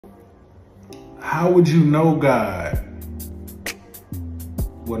How would you know God?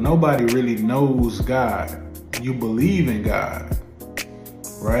 Well, nobody really knows God. You believe in God,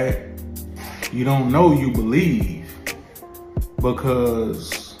 right? You don't know you believe,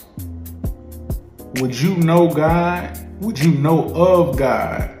 because would you know God? Would you know of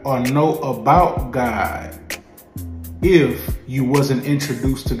God or know about God if you wasn't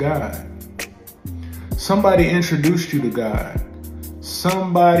introduced to God? Somebody introduced you to God.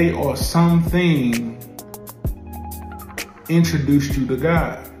 Somebody or something introduced you to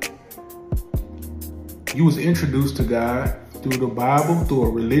God. You was introduced to God through the Bible, through a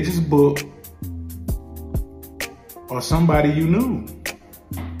religious book, or somebody you knew.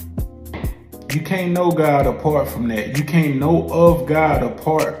 You can't know God apart from that. You can't know of God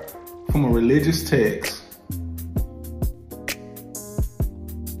apart from a religious text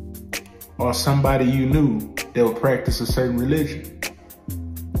or somebody you knew that would practice a certain religion.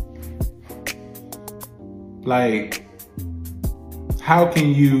 Like, how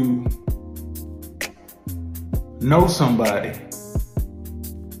can you know somebody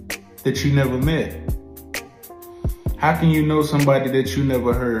that you never met? How can you know somebody that you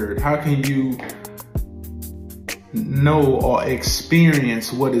never heard? How can you know or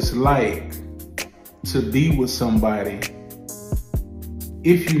experience what it's like to be with somebody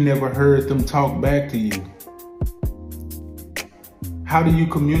if you never heard them talk back to you? How do you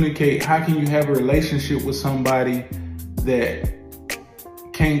communicate? How can you have a relationship with somebody that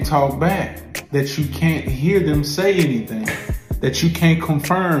can't talk back, that you can't hear them say anything, that you can't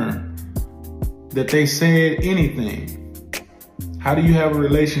confirm that they said anything? How do you have a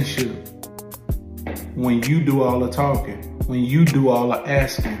relationship when you do all the talking, when you do all the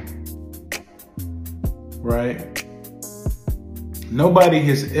asking, right? Nobody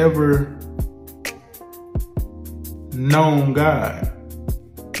has ever known God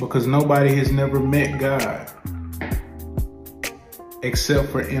because nobody has never met God except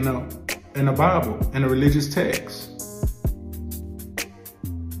for in a Bible, in a religious text.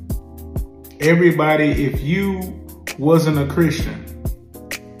 Everybody, if you wasn't a Christian,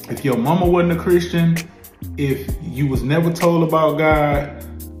 if your mama wasn't a Christian, if you was never told about God,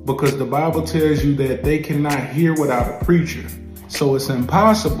 because the Bible tells you that they cannot hear without a preacher. So it's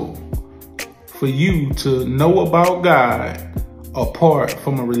impossible for you to know about God apart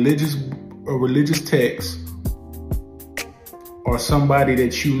from a religious text or somebody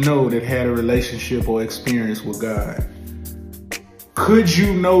that you know that had a relationship or experience with God. Could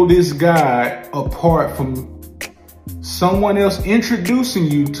you know this God apart from someone else introducing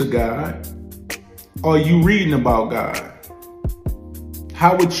you to God or you reading about God?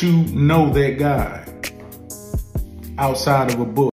 How would you know that God outside of a book?